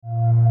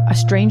a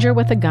stranger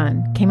with a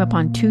gun came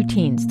upon two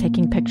teens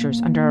taking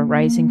pictures under a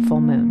rising full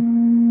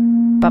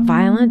moon. But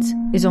violence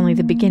is only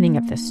the beginning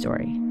of this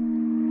story.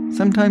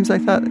 Sometimes I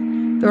thought,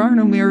 there are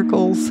no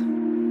miracles.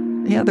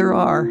 Yeah, there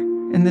are,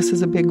 and this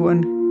is a big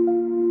one.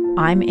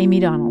 I'm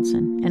Amy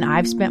Donaldson, and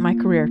I've spent my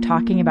career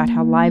talking about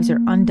how lives are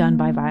undone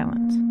by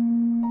violence.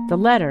 The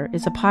Letter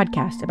is a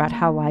podcast about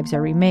how lives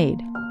are remade.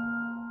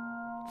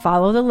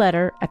 Follow The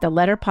Letter at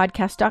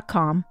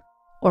theletterpodcast.com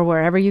or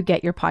wherever you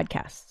get your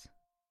podcasts.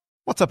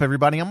 What's up,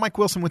 everybody? I'm Mike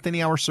Wilson with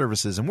Any Hour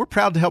Services, and we're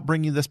proud to help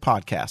bring you this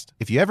podcast.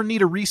 If you ever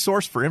need a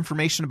resource for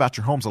information about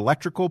your home's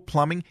electrical,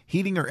 plumbing,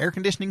 heating, or air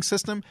conditioning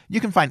system, you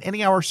can find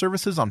Any Hour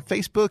Services on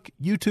Facebook,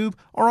 YouTube,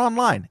 or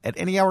online at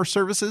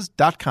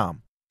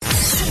anyhourservices.com.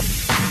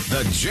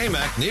 The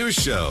JMAC News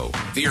Show.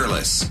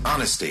 Fearless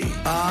honesty.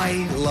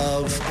 I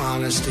love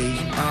honesty.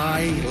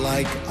 I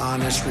like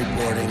honest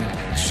reporting.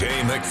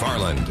 Jay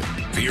McFarland.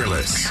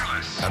 Fearless.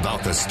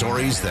 About the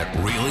stories that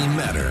really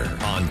matter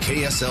on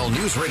KSL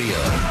News Radio.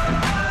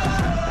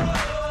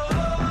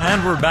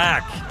 And we're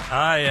back.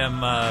 I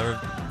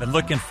am been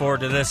looking forward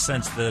to this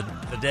since the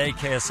day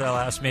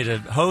KSL asked me to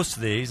host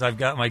these. I've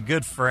got my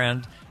good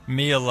friend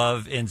Mia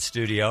Love in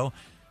studio.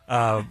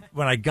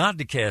 When I got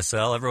to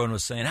KSL, everyone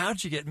was saying,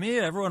 how'd you get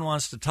Mia? Everyone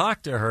wants to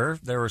talk to her.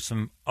 There were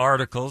some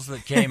articles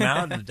that came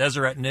out in the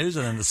Deseret News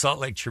and then the Salt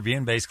Lake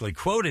Tribune basically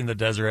quoting the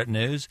Deseret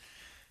News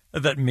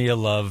that Mia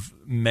Love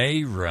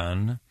may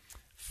run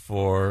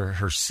for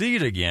her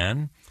seat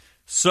again.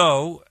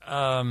 So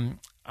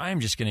I'm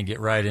just going to get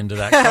right into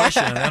that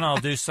question, and then I'll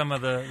do some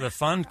of the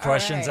fun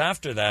questions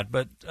after that.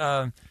 But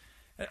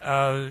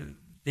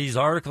these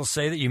articles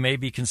say that you may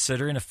be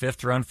considering a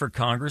fifth run for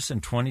Congress in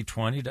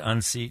 2020 to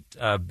unseat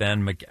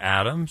Ben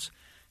McAdams,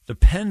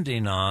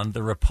 depending on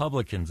the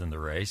Republicans in the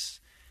race.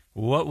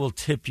 What will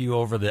tip you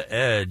over the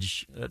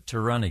edge to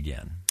run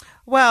again?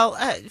 Well,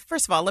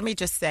 first of all, let me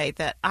just say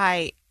that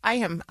I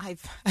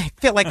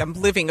feel like I'm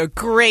living a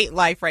great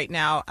life right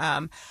now.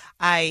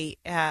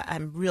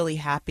 I'm really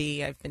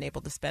happy. I've been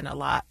able to spend a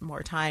lot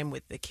more time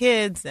with the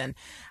kids, and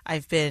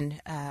I've been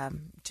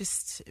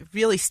just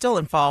really still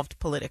involved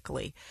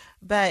politically.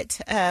 But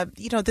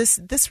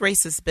this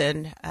race has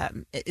been,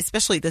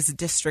 especially this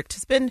district,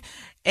 has been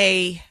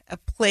a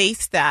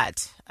place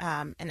that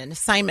and an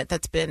assignment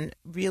that's been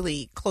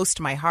really close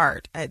to my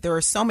heart. There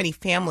are so many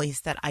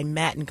families that I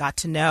met and got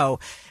to know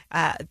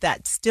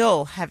that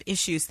still have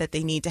issues that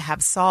they need to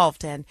have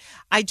solved, and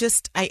I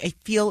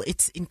feel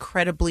it's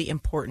incredibly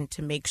important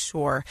to make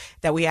sure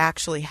that we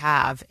actually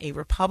have a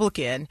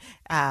Republican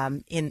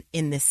in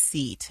this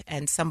seat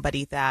and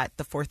somebody that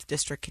the 4th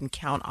District can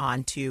count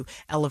on to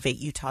elevate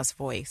Utah's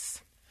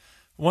voice.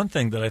 One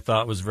thing that I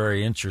thought was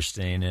very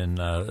interesting in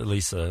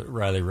Lisa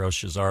Riley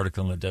Roche's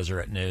article in the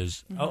Deseret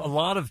News, a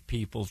lot of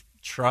people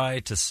try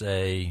to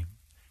say,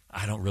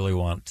 I don't really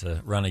want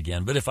to run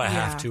again, but if I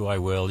have to, I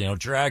will.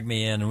 Drag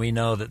me in, and we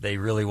know that they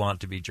really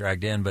want to be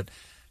dragged in. But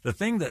the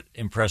thing that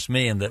impressed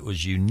me and that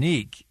was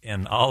unique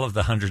in all of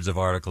the hundreds of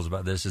articles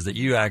about this is that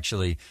you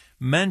actually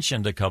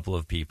mentioned a couple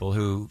of people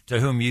to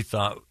whom you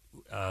thought,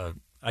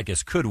 I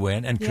guess, could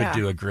win and could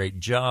do a great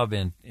job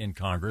in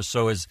Congress.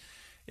 So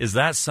is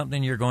that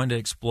something you're going to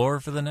explore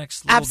for the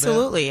next little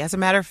Absolutely. bit? As a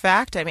matter of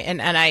fact, I mean,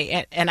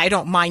 and I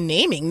don't mind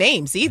naming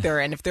names either.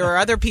 And if there are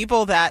other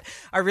people that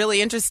are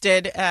really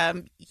interested,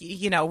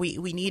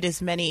 we need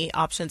as many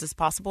options as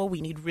possible.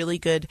 We need really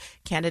good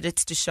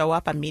candidates to show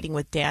up. I'm meeting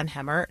with Dan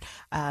Hemmert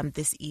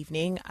this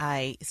evening.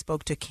 I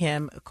spoke to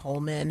Kim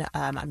Coleman.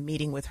 I'm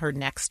meeting with her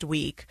next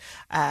week.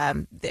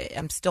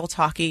 I'm still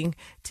talking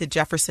to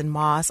Jefferson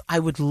Moss. I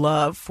would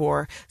love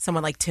for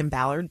someone like Tim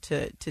Ballard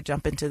to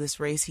jump into this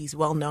race. He's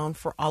well known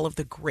for all of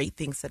the great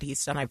things that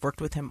he's done. I've worked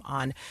with him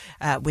on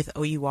with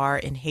OUR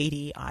in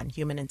Haiti on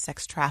human and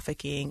sex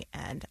trafficking.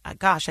 And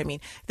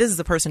this is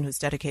a person who's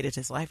dedicated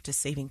his life to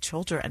saving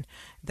children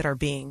that are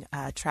being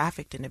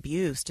trafficked and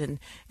abused. And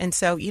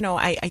so,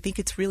 I think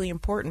it's really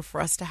important for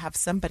us to have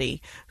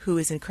somebody who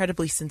is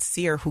incredibly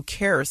sincere, who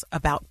cares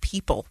about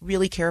people,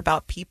 really care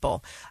about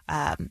people,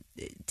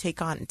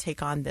 take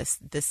on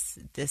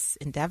this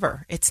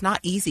endeavor. It's not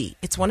easy.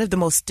 It's one of the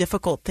most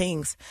difficult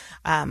things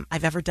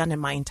I've ever done in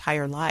my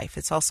entire life.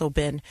 It's also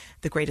been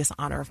the greatest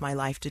honor of my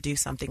life to do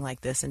something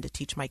like this and to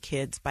teach my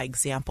kids by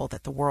example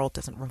that the world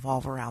doesn't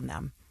revolve around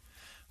them.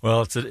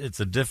 Well, it's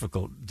a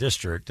difficult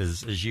district,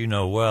 as you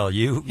know well.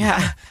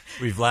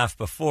 We've laughed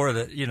before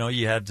that,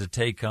 you had to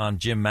take on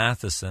Jim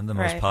Matheson, the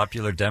most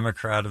popular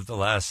Democrat of the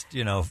last,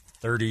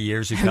 30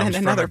 years, who comes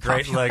from a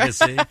great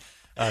legacy.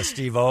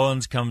 Steve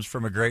Owens comes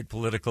from a great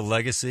political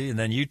legacy. And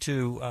then you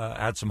two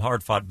had some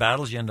hard-fought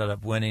battles. You ended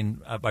up winning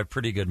by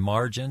pretty good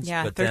margins.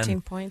 Yeah, but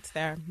 13 points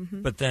there.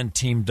 Mm-hmm. But then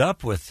teamed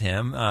up with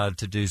him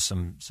to do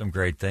some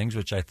great things,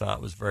 which I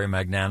thought was very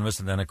magnanimous.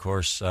 And then, of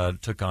course,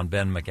 took on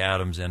Ben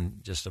McAdams in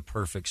just a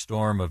perfect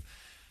storm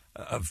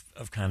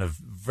of kind of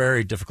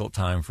very difficult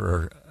time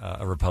for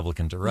a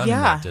Republican to run in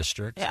that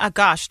district.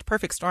 Gosh,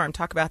 perfect storm.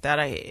 Talk about that.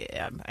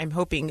 I'm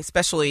hoping,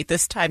 especially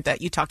this time,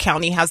 that Utah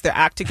County has their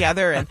act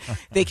together and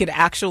they could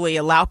actually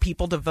allow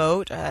people to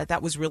vote.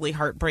 That was really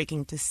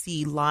heartbreaking to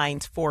see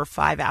lines 4 or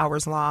 5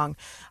 hours long.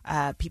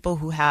 People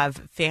who have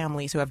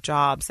families, who have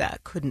jobs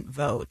that couldn't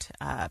vote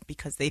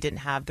because they didn't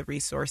have the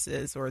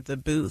resources or the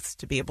booths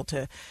to be able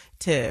to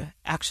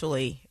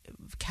actually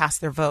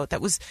cast their vote.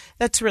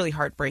 That's really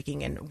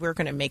heartbreaking, and we're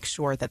going to make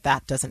sure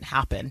that doesn't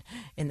happen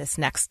in this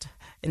next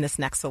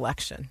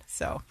election.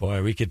 So,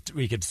 boy, we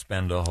could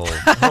spend a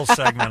whole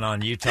segment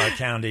on Utah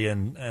County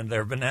and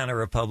their Banana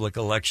Republic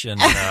election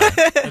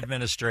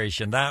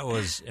administration. That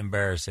was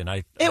embarrassing.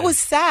 It was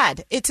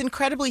sad. It's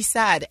incredibly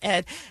sad,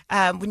 and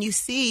when you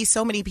see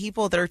so many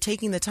people that are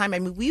taking the time, I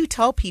mean, we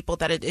tell people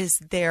that it is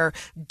their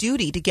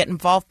duty to get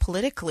involved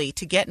politically,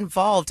 to get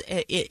involved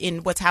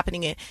in what's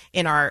happening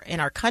in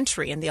our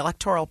country and the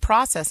electoral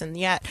process, and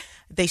yet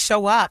they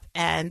show up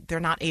and they're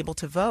not able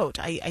to vote.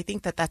 I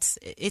think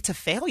it's a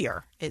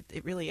failure.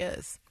 It really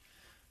is.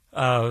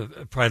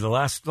 Probably the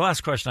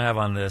last question I have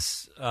on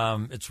this.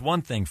 It's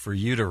one thing for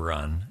you to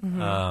run.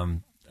 Mm-hmm.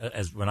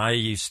 As when I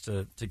used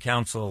to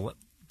counsel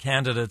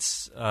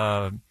candidates,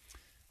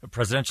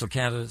 presidential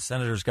candidates,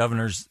 senators,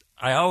 governors,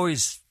 I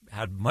always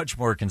had much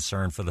more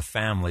concern for the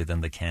family than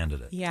the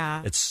candidate.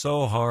 Yeah, it's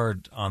so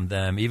hard on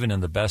them, even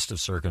in the best of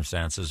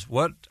circumstances.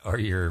 What are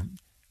your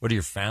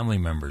family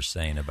members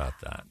saying about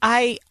that?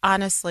 I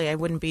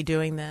wouldn't be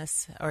doing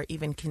this or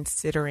even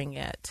considering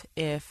it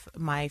if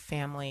my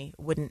family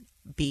wouldn't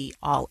be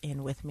all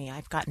in with me.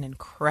 I've got an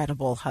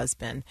incredible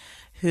husband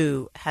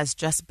who has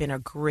just been a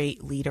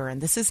great leader.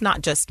 And this is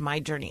not just my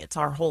journey. It's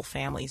our whole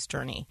family's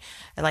journey.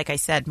 Like I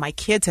said, my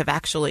kids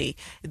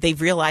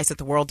they've realized that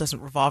the world doesn't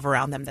revolve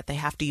around them, that they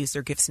have to use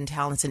their gifts and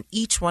talents. And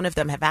each one of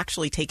them have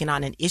actually taken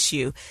on an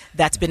issue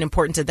that's been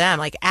important to them.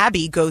 Like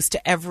Abby goes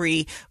to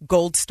every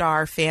Gold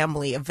Star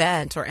family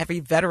event or every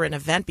veteran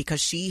event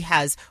because she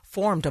has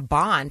formed a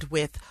bond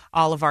with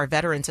all of our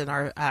veterans and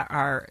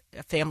our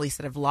families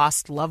that have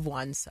lost loved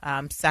ones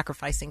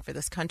sacrificing for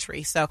this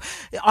country. So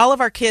all of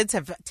our kids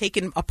have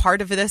taken a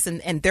part of this,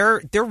 and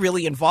they're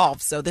really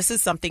involved. So this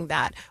is something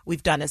that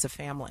we've done as a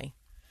family.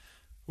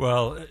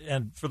 Well,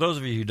 and for those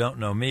of you who don't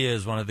know, Mia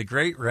is one of the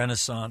great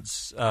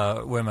Renaissance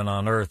women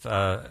on earth,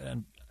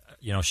 and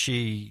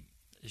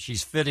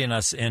she's fitting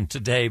us in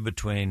today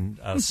between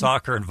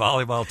soccer and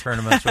volleyball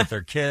tournaments with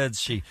her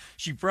kids. She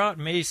brought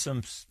me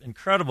some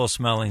incredible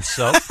smelling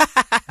soap,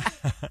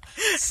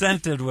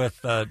 scented with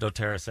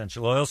doTERRA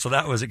essential oil. So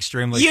that was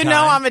extremely kind.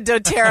 I'm a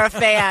doTERRA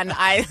fan.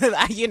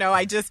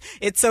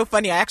 It's so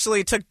funny. I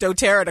actually took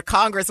doTERRA to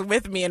Congress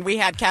with me, and we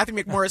had Kathy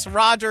McMorris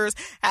Rogers,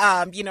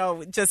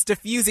 just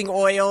diffusing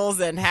oils,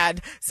 and had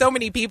so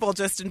many people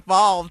just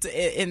involved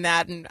in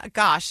that. And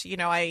gosh,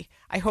 I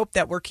hope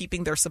that we're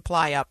keeping their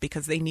supply up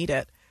because they need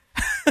it.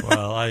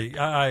 Well,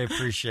 I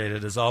appreciate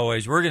it as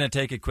always. We're going to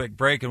take a quick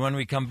break, and when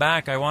we come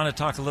back, I want to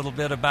talk a little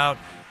bit about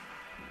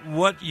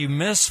what you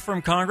miss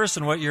from Congress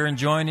and what you're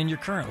enjoying in your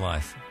current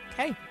life.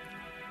 Okay.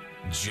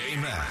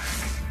 J-Mac.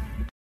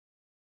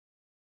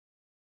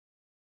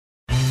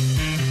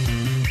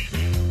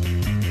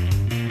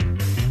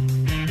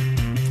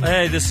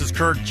 Hey, this is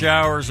Kirk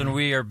Jowers, and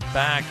we are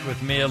back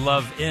with Mia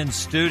Love in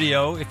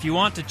studio. If you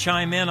want to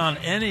chime in on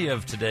any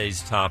of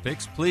today's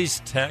topics,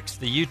 please text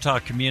the Utah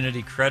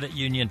Community Credit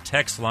Union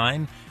text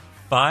line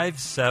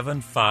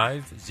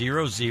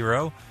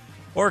 57500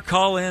 or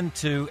call in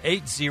to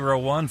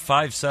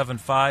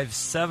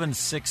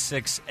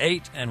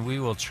 801-575-7668, and we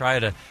will try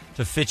to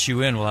fit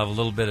you in. We'll have a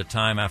little bit of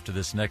time after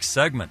this next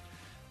segment.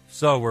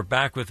 So we're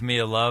back with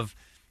Mia Love.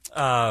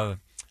 I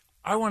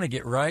want to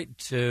get right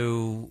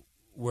to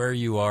where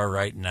you are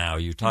right now.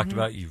 You talked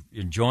about you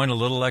enjoying a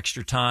little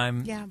extra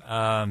time.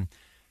 Yeah.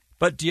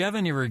 But do you have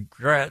any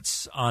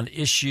regrets on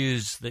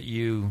issues that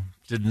you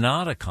did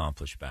not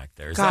accomplish back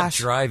there? Is that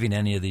driving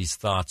any of these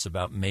thoughts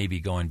about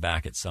maybe going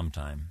back at some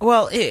time?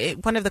 Well,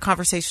 one of the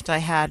conversations I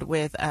had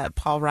with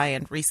Paul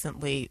Ryan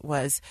recently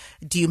was,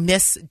 do you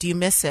miss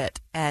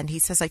it? And he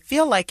says, I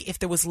feel like if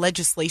there was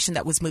legislation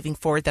that was moving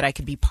forward that I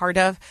could be part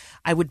of,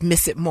 I would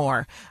miss it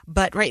more.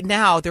 But right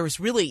now, there's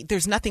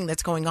nothing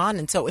that's going on.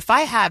 And so if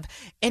I have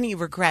any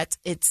regrets,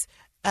 it's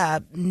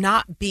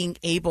not being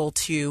able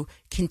to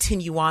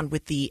continue on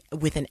with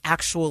an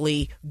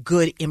actually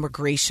good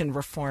immigration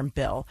reform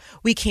bill.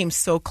 We came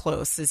so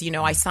close. As you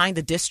know, I signed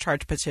the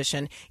discharge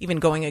petition, even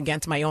going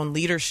against my own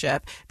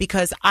leadership,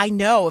 because I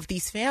know of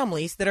these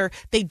families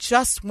they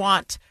just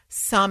want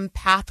some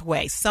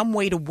pathway, some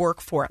way to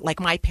work for it, like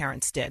my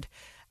parents did.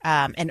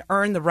 and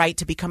earn the right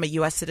to become a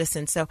U.S.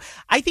 citizen. So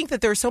I think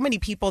that there are so many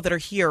people that are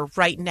here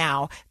right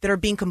now that are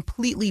being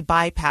completely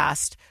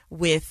bypassed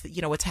with,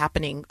 what's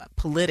happening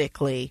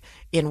politically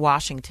in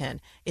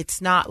Washington.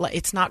 It's not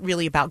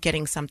really about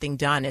getting something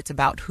done. It's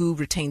about who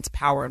retains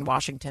power in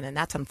Washington, and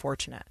that's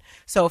unfortunate.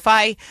 So if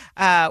I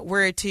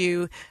were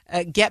to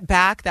get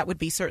back, that would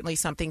be certainly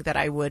something that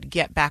I would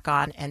get back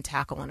on and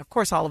tackle. And of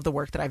course, all of the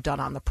work that I've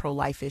done on the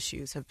pro-life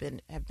issues have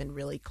been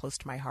really close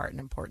to my heart and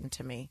important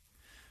to me.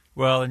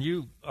 Well, and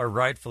you are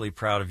rightfully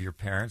proud of your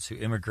parents who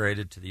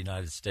immigrated to the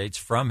United States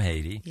from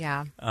Haiti.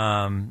 Yeah.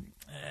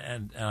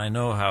 And I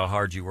know how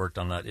hard you worked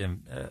on that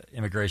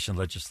immigration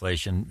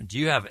legislation. Do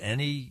you have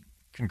any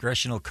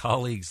congressional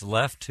colleagues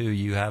left who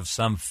you have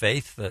some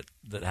faith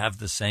that have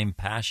the same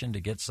passion to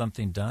get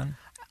something done?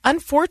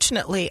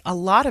 Unfortunately, a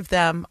lot of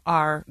them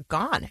are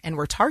gone and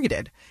were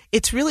targeted.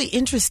 It's really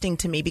interesting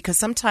to me because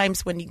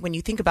sometimes when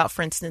you think about,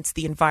 for instance,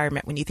 the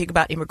environment, when you think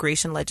about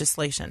immigration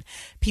legislation,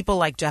 people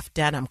like Jeff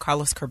Denham,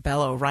 Carlos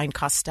Curbelo, Ryan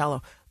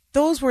Costello,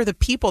 those were the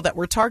people that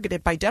were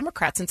targeted by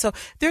Democrats. And so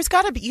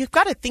you've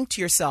got to think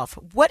to yourself,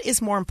 what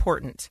is more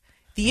important?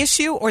 The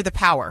issue or the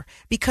power?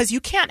 Because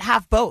you can't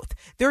have both.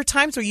 There are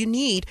times where you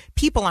need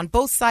people on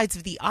both sides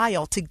of the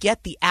aisle to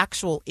get the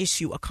actual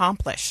issue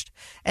accomplished.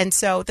 And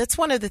so that's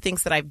one of the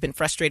things that I've been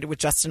frustrated with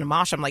Justin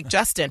Amash. I'm like,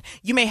 Justin,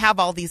 you may have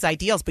all these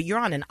ideals, but you're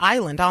on an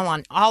island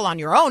all on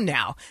your own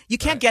now. You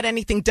can't get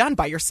anything done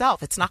by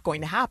yourself. It's not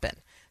going to happen.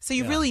 So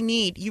you really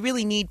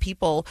need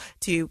people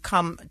to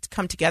come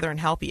together and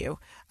help you.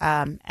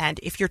 And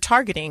if you're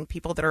targeting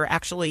people that are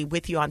actually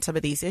with you on some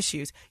of these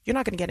issues, you're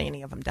not going to get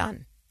any of them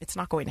done. It's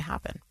not going to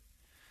happen.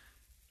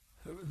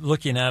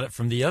 Looking at it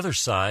from the other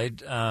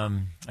side,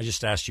 I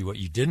just asked you what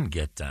you didn't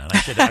get done.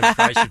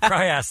 I should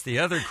probably ask the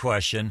other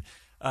question.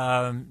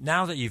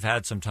 Now that you've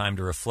had some time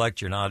to reflect,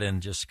 you're not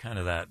in just kind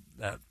of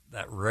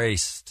that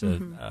race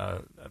to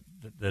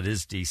that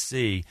is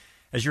D.C.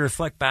 As you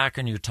reflect back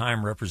on your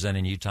time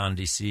representing Utah and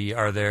D.C.,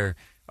 are there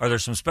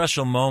some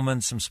special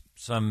moments,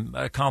 some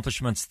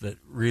accomplishments that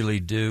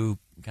really do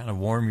kind of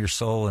warm your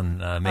soul and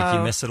make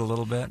you miss it a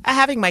little bit?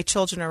 Having my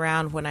children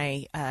around when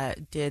I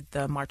did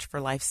the March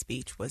for Life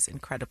speech was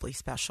incredibly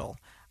special.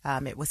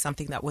 It was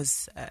something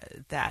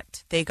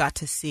that they got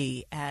to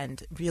see,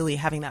 and really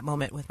having that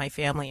moment with my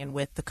family and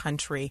with the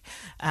country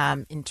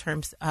in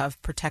terms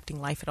of protecting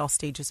life at all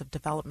stages of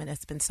development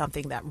has been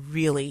something that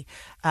really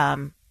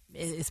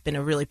it's been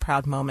a really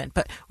proud moment.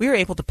 But we were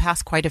able to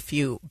pass quite a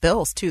few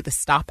bills, too. The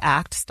STOP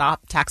Act,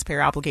 Stop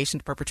Taxpayer Obligation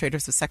to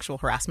Perpetrators of Sexual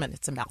Harassment.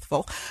 It's a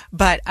mouthful.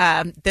 But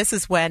this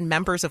is when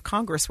members of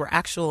Congress were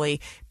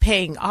actually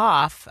paying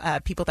off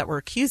people that were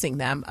accusing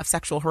them of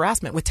sexual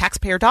harassment with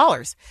taxpayer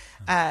dollars.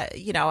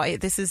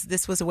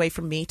 This was a way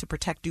for me to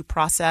protect due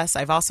process.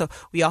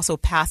 We also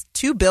passed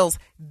 2 bills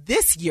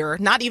this year,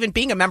 not even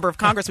being a member of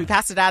Congress. We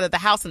passed it out of the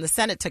House and the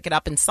Senate took it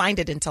up and signed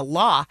it into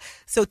law.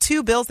 So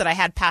 2 bills that I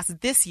had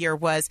passed this year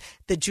was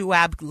the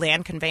JUAB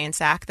Land Conveyance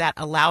Act that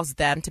allows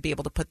them to be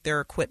able to put their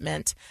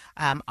equipment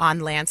on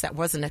lands that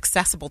wasn't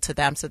accessible to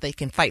them so they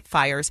can fight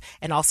fires,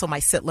 and also my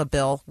SITLA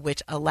bill,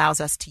 which allows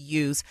us to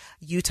use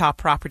Utah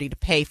property to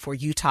pay for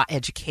Utah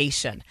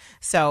education.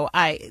 So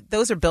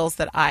those are bills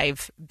that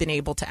I've been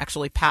able to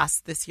actually pass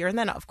this year. And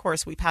then, of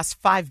course, we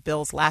passed 5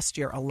 bills last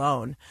year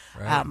alone.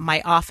 Right.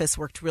 My office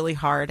worked really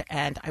hard,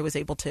 and I was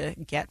able to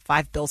get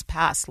 5 bills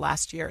passed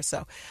last year.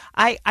 So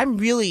I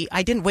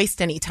didn't waste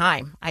any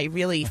time. I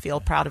really feel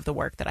proud of the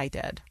work that I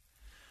did.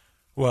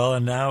 Well,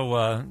 and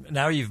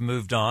now you've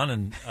moved on,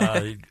 and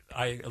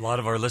a lot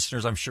of our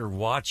listeners, I'm sure,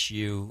 watch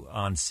you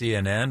on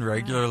CNN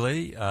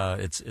regularly.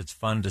 It's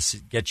fun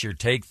to get your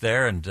take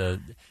there,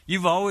 and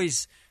you've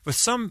always with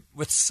some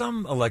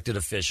elected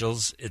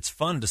officials, it's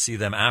fun to see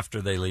them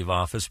after they leave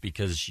office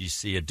because you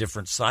see a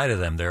different side of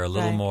them. They're a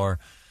little more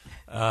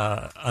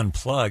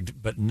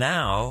unplugged. But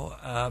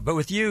now, but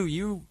with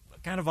you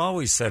kind of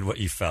always said what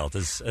you felt,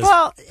 as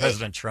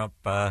President Trump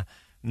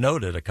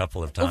noted a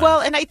couple of times. Well,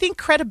 and I think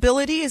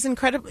credibility is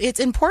incredible. It's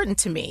important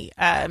to me.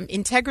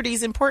 Integrity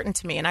is important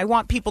to me. And I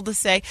want people to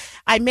say,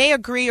 I may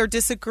agree or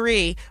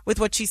disagree with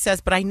what she says,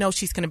 but I know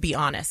she's going to be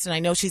honest and I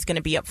know she's going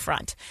to be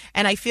upfront.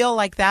 And I feel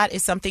like that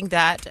is something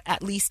that,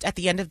 at least at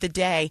the end of the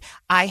day,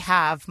 I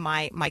have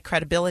my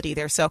credibility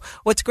there. So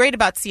what's great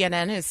about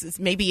CNN is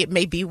maybe it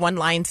may be one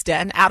lion's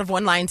den, out of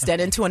one lion's den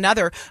into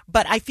another,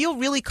 but I feel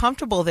really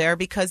comfortable there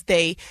because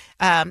they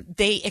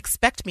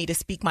expect me to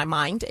speak my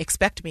mind,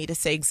 expect me to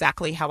say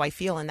exactly how I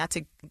feel, and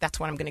that's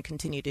what I'm going to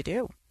continue to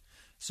do.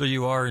 So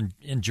you are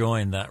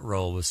enjoying that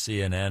role with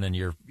CNN, and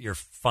you're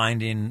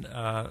finding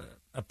a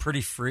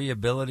pretty free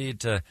ability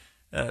to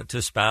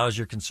espouse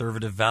your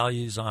conservative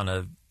values on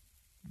a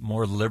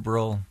more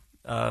liberal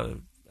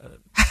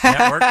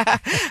network?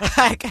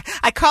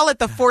 I call it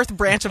the fourth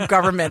branch of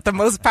government. The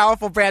most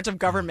powerful branch of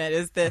government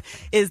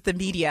is the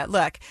media.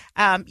 Look,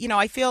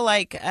 I feel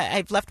like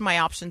I've left my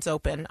options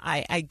open.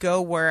 I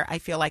go where I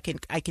feel I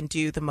can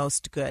do the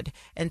most good.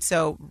 And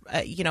so,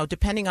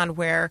 depending on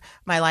where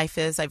my life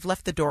is, I've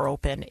left the door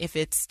open. If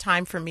it's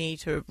time for me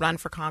to run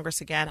for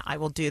Congress again, I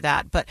will do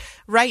that. But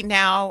right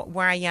now,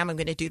 where I am, I'm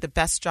going to do the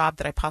best job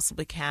that I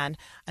possibly can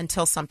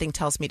until something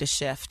tells me to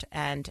shift.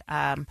 And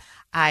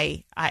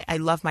I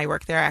love my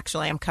work there.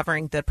 Actually, I'm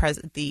covering the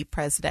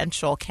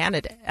presidential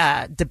candidate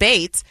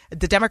debates,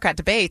 the Democrat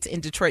debates in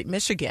Detroit,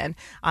 Michigan,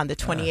 on the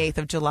 28th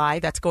of July.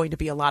 That's going to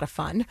be a lot of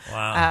fun.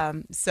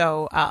 Wow.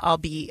 So I'll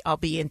be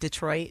in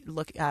Detroit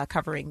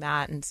covering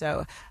that, and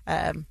so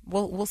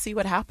we'll see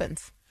what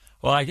happens.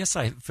 Well, I guess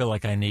I feel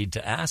like I need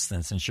to ask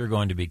then, since you're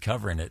going to be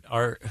covering it,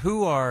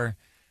 who are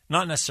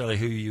not necessarily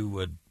who you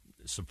would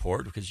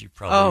support, because you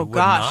probably would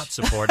not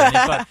support any,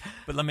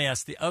 but let me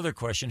ask the other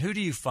question. Who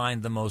do you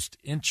find the most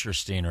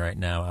interesting right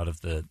now out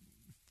of the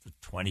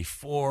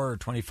 24 or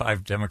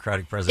 25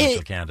 Democratic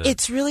presidential candidates?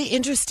 It's really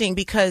interesting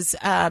because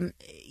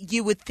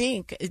you would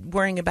think,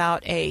 worrying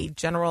about a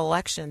general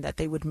election, that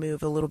they would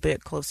move a little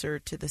bit closer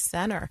to the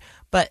center.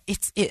 But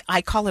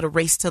I call it a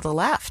race to the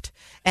left.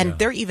 And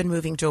they're even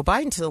moving Joe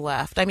Biden to the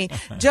left. I mean,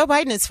 Joe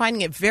Biden is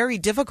finding it very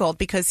difficult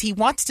because he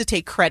wants to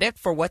take credit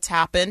for what's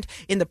happened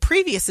in the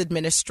previous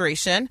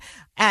administration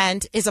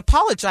and is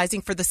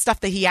apologizing for the stuff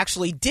that he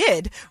actually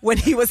did when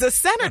he was a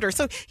senator.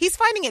 So he's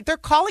finding it, they're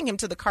calling him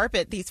to the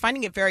carpet. He's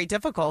finding it very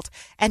difficult.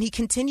 And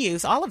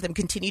all of them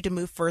continue to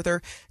move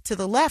further to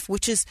the left,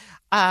 which is,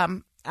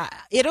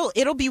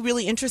 it'll be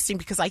really interesting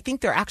because I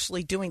think they're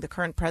actually doing the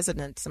current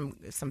president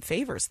some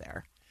favors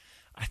there.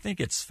 I think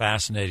it's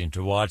fascinating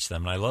to watch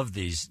them. And I love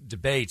these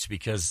debates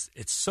because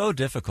it's so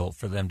difficult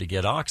for them to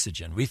get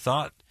oxygen. We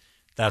thought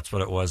that's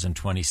what it was in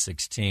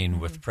 2016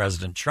 with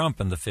President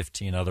Trump and the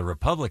 15 other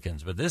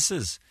Republicans. But this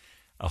is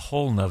a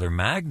whole nother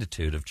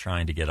magnitude of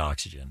trying to get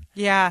oxygen.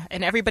 Yeah,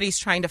 and everybody's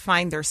trying to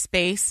find their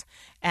space.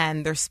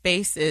 And their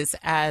space is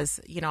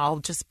I'll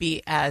just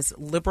be as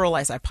liberal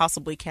as I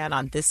possibly can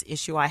on this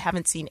issue. I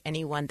haven't seen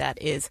anyone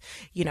that is,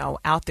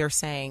 out there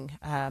saying,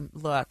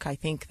 look, I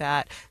think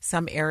that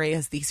some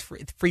areas these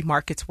free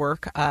markets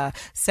work.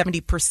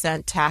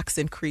 70% tax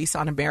increase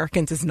on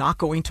Americans is not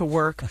going to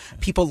work.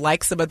 People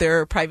like some of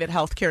their private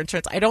health care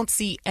insurance. I don't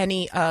see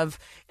anybody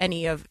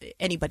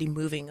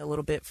moving a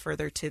little bit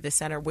further to the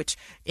center, which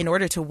in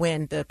order to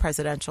win the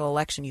presidential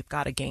election, you've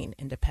got to gain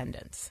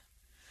independence.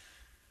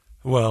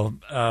 Well,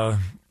 I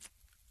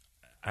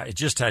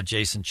just had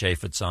Jason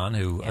Chaffetz on,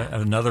 who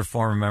another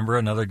former member,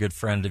 another good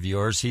friend of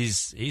yours.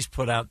 He's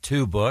put out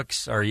 2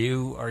 books. Are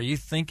you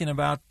thinking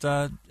about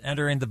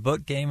entering the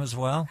book game as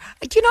well?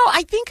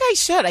 I think I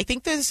should. I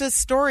think there's a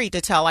story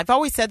to tell. I've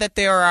always said that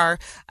there are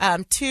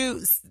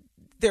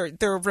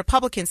there are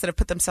Republicans that have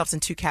put themselves in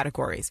 2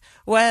 categories.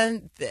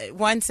 One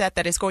set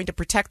that is going to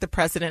protect the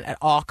president at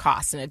all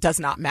costs, and it does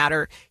not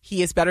matter.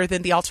 He is better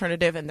than the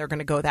alternative, and they're going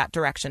to go that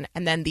direction.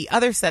 And then the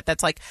other set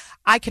that's like,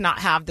 I cannot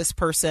have this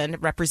person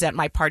represent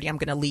my party. I'm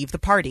going to leave the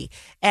party.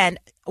 And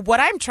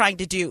what I'm trying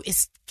to do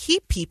is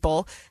keep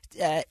people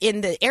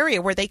in the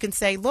area where they can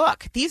say,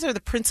 look, these are the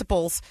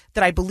principles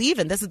that I believe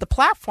in. This is the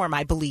platform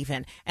I believe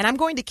in. And I'm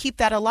going to keep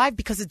that alive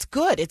because it's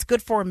good. It's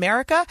good for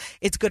America.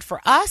 It's good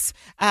for us.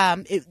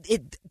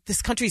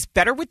 This country's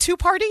better with 2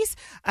 parties.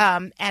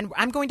 And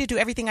I'm going to do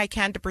everything I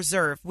can to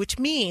preserve, which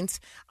means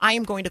I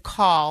am going to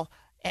call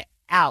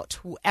out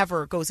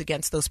whoever goes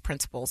against those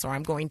principles, or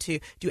I'm going to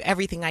do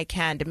everything I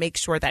can to make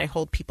sure that I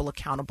hold people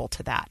accountable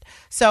to that.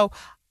 So,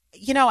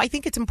 I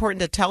think it's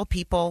important to tell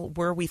people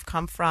where we've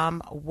come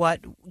from,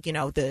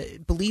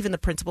 believe in the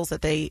principles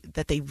that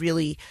they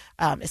really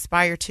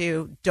aspire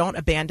to. Don't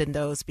abandon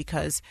those,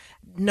 because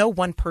no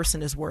one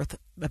person is worth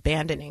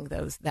abandoning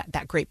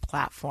that great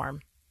platform.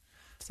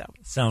 So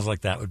sounds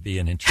like that would be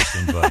an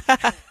interesting book.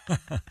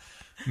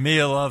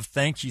 Mia Love,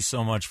 thank you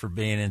so much for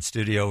being in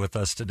studio with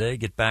us today.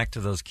 Get back to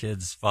those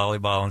kids'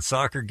 volleyball and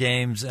soccer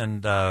games,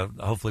 and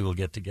hopefully we'll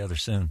get together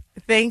soon.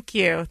 Thank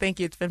you.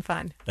 It's been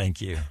fun.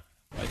 Thank you.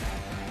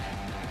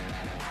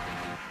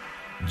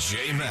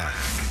 J-Mac.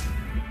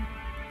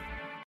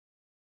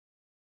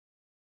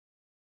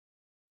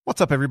 What's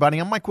up, everybody?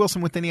 I'm Mike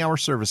Wilson with Any Hour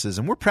Services,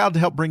 and we're proud to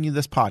help bring you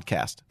this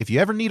podcast. If you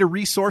ever need a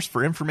resource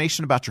for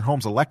information about your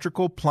home's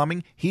electrical,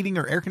 plumbing, heating,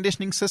 or air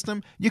conditioning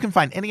system, you can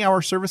find Any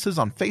Hour Services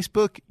on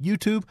Facebook,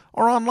 YouTube,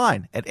 or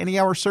online at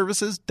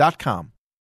anyhourservices.com.